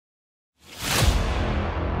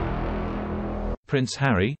Prince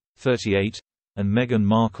Harry, 38, and Meghan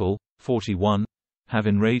Markle, 41, have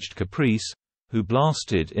enraged Caprice, who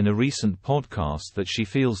blasted in a recent podcast that she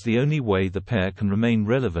feels the only way the pair can remain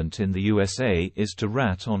relevant in the USA is to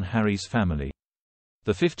rat on Harry's family.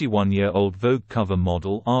 The 51-year-old Vogue cover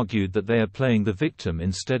model argued that they are playing the victim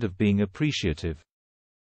instead of being appreciative.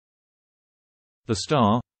 The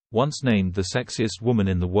star, once named the sexiest woman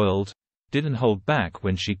in the world, didn't hold back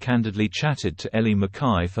when she candidly chatted to Ellie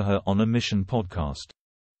Mackay for her On a Mission podcast.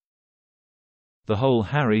 "The whole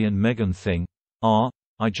Harry and Meghan thing,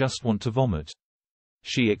 I just want to vomit,"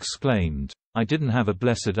 she exclaimed. "I didn't have a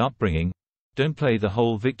blessed upbringing. Don't play the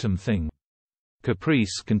whole victim thing."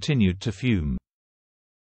 Caprice continued to fume.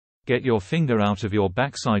 "Get your finger out of your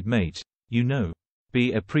backside, mate, you know.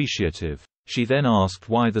 Be appreciative." She then asked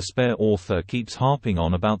why the spare author keeps harping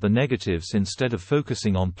on about the negatives instead of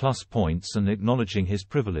focusing on plus points and acknowledging his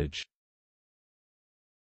privilege.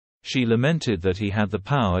 She lamented that he had the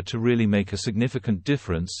power to really make a significant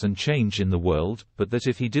difference and change in the world, but that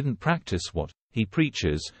if he didn't practice what he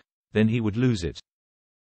preaches, then he would lose it.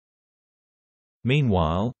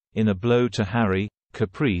 Meanwhile, in a blow to Harry,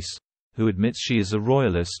 Caprice, who admits she is a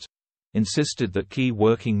royalist, insisted that key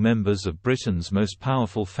working members of Britain's most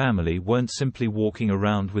powerful family weren't simply walking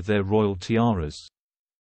around with their royal tiaras.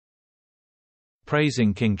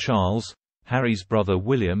 Praising King Charles, Harry's brother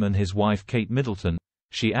William and his wife Kate Middleton,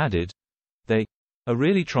 she added, "They are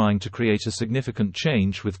really trying to create a significant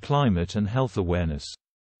change with climate and health awareness."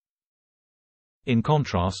 In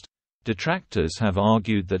contrast, detractors have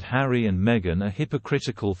argued that Harry and Meghan are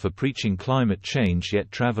hypocritical for preaching climate change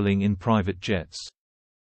yet traveling in private jets.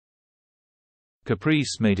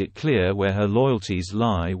 Caprice made it clear where her loyalties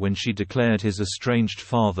lie when she declared his estranged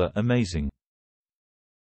father amazing.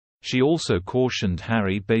 She also cautioned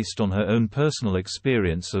Harry based on her own personal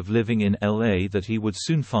experience of living in LA that he would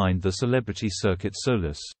soon find the celebrity circuit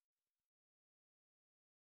soulless.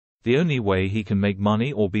 The only way he can make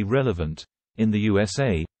money or be relevant in the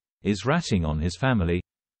USA is ratting on his family,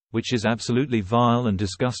 which is absolutely vile and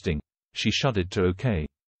disgusting, she shuddered to OK!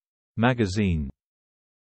 Magazine.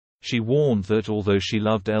 She warned that although she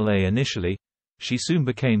loved LA initially, she soon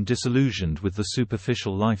became disillusioned with the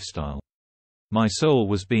superficial lifestyle. "My soul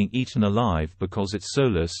was being eaten alive because it's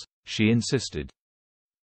soulless," she insisted.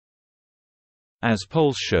 As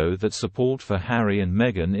polls show that support for Harry and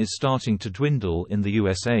Meghan is starting to dwindle in the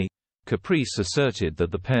USA, Caprice asserted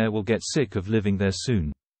that the pair will get sick of living there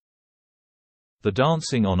soon. The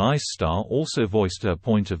Dancing on Ice star also voiced her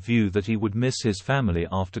point of view that he would miss his family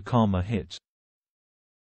after Karma hit.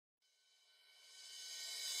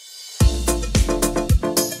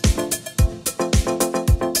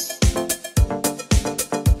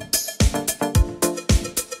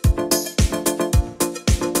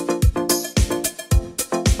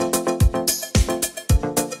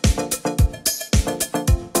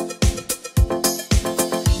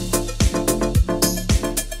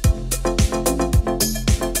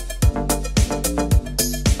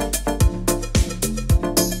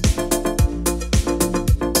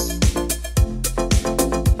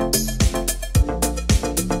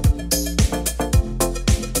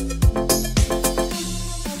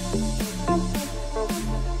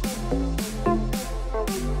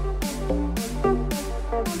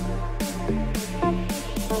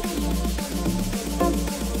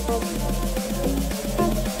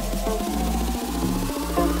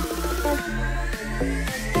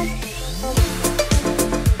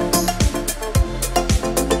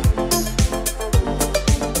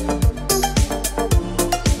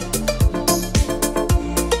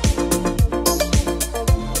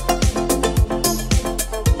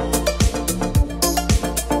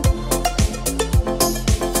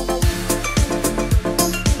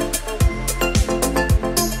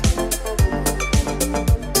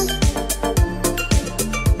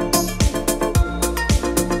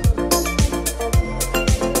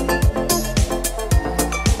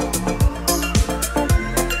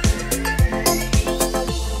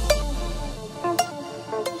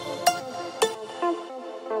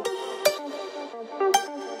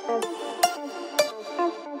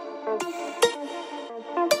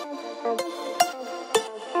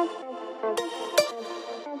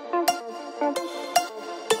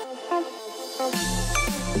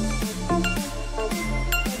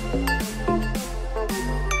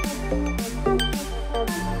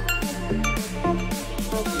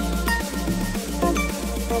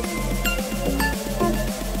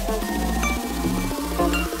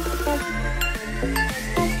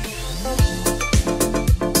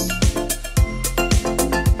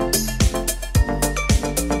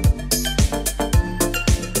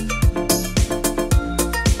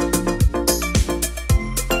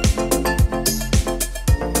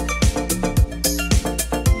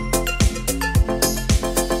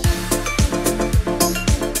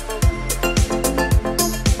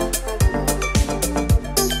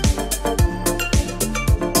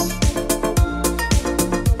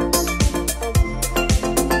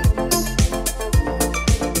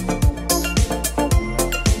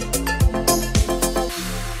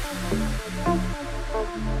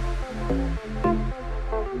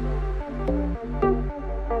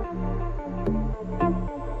 you.